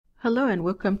Hello and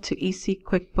welcome to EC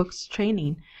QuickBooks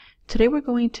training. Today we're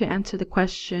going to answer the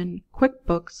question,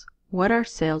 QuickBooks, what are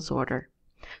sales order?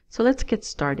 So let's get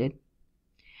started.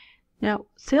 Now,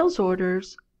 sales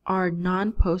orders are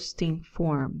non-posting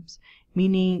forms,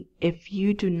 meaning if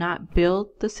you do not bill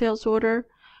the sales order,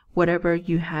 whatever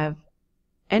you have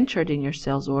entered in your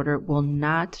sales order will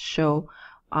not show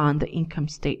on the income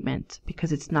statement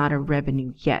because it's not a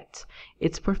revenue yet.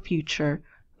 It's for future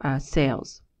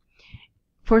sales.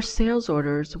 For sales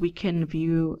orders, we can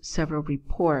view several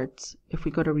reports. If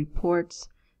we go to Reports,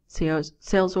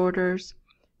 Sales Orders,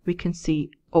 we can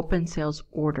see Open Sales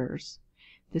Orders.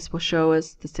 This will show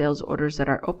us the sales orders that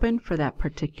are open for that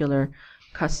particular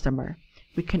customer.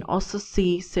 We can also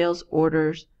see sales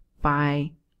orders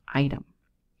by item.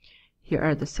 Here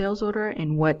are the sales order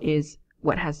and what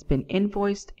has been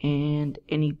invoiced and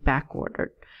any back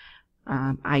ordered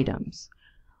items.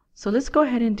 So let's go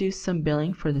ahead and do some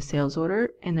billing for the sales order,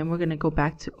 and then we're going to go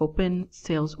back to open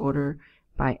sales order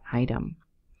by item.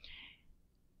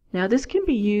 Now this can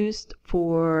be used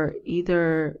for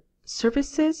either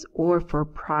services or for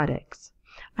products.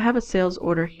 I have a sales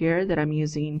order here that I'm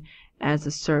using as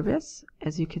a service.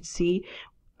 As you can see,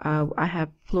 I have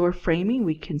floor framing.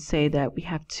 We can say that we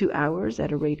have 2 hours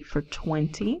at a rate for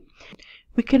 20.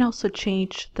 We can also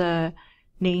change the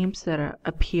names that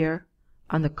appear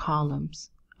on the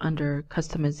columns under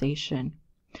customization.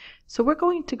 So we're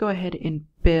going to go ahead and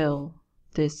bill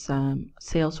this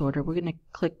sales order. We're going to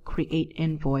click Create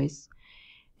Invoice.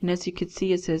 And as you can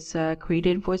see, it says Create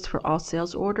Invoice for all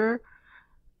sales order,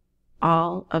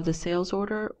 all of the sales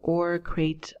order, or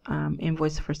create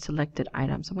invoice for selected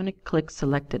items. I'm going to click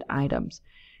Selected Items.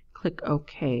 Click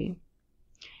OK.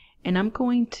 And I'm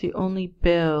going to only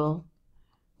bill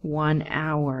 1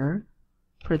 hour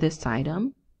for this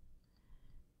item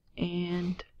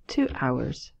and 2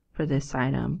 hours for this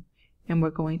item, and we're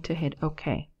going to hit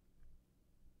OK.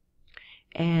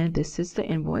 And this is the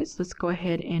invoice. Let's go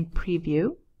ahead and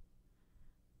preview.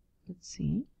 Let's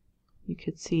see. You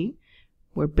could see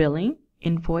we're billing,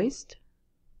 invoiced,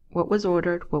 what was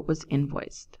ordered, what was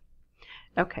invoiced.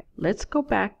 Okay, let's go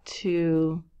back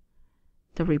to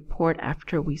the report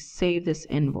after we save this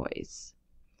invoice.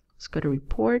 Let's go to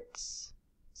Reports,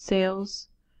 Sales,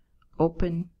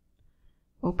 Open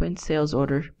Sales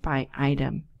Order by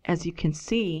Item. As you can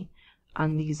see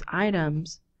on these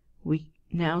items, we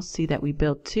now see that we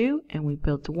billed 2 and we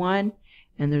billed 1,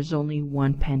 and there's only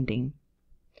 1 pending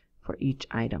for each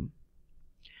item.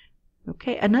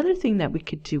 Okay, another thing that we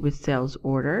could do with sales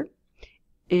order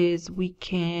is we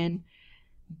can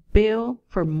bill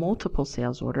for multiple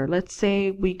sales order. Let's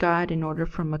say we got an order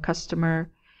from a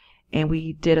customer and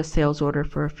we did a sales order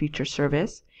for a future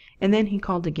service, and then he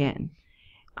called again.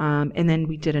 And then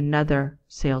we did another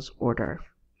sales order.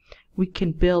 We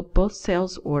can bill both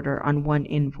sales order on one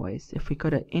invoice. If we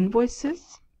go to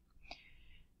Invoices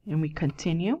and we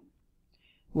continue,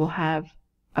 we'll have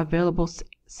available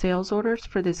sales orders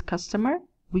for this customer.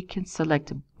 We can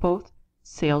select both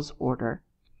sales order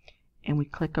and we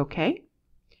click OK.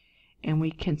 And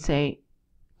we can say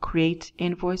Create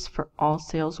Invoice for all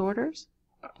sales orders.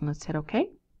 And let's hit OK.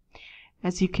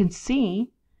 As you can see,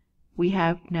 we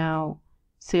have now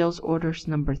sales orders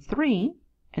number 3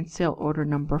 and sale order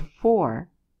number 4.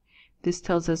 This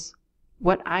tells us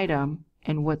what item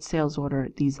and what sales order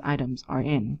these items are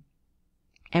in.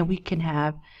 And we can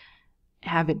have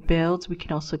it billed. We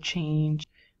can also change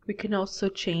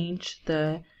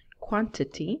the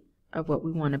quantity of what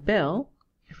we want to bill.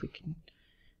 If we can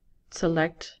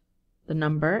select the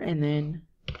number and then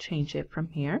change it from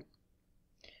here.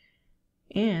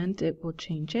 And it will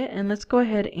change it, and let's go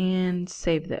ahead and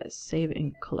save this. Save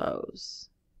and close.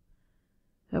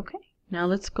 Okay, now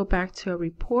let's go back to our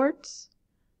reports,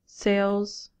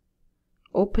 sales,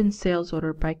 open sales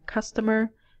order by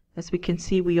customer. As we can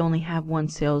see, we only have 1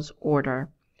 sales order,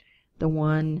 the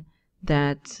one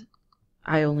that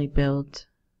I only billed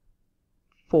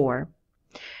 4.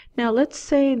 Now let's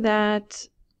say that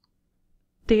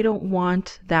they don't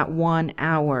want that 1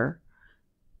 hour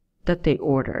that they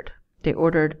ordered. They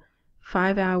ordered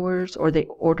 5 hours, or they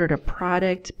ordered a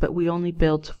product, but we only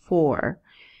billed 4.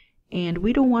 And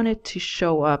we don't want it to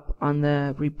show up on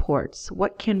the reports.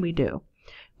 What can we do?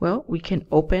 Well, we can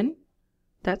open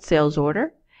that sales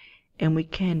order and we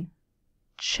can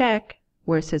check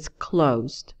where it says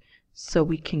closed. So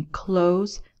we can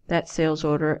close that sales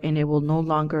order and it will no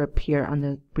longer appear on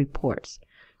the reports.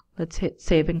 Let's hit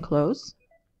Save and Close.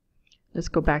 Let's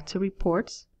go back to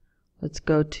Reports. Let's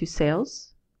go to Sales.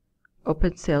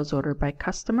 Open sales order by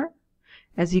customer.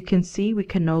 As you can see, we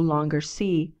can no longer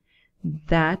see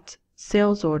that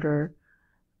sales order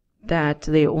that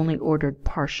they only ordered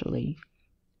partially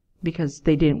because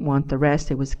they didn't want the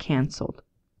rest. It was canceled.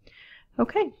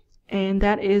 Okay, and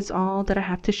that is all that I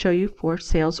have to show you for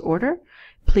sales order.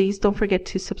 Please don't forget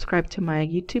to subscribe to my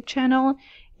YouTube channel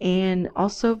and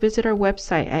also visit our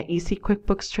website at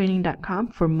easyquickbookstraining.com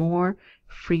for more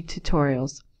free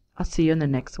tutorials. I'll see you in the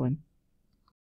next one.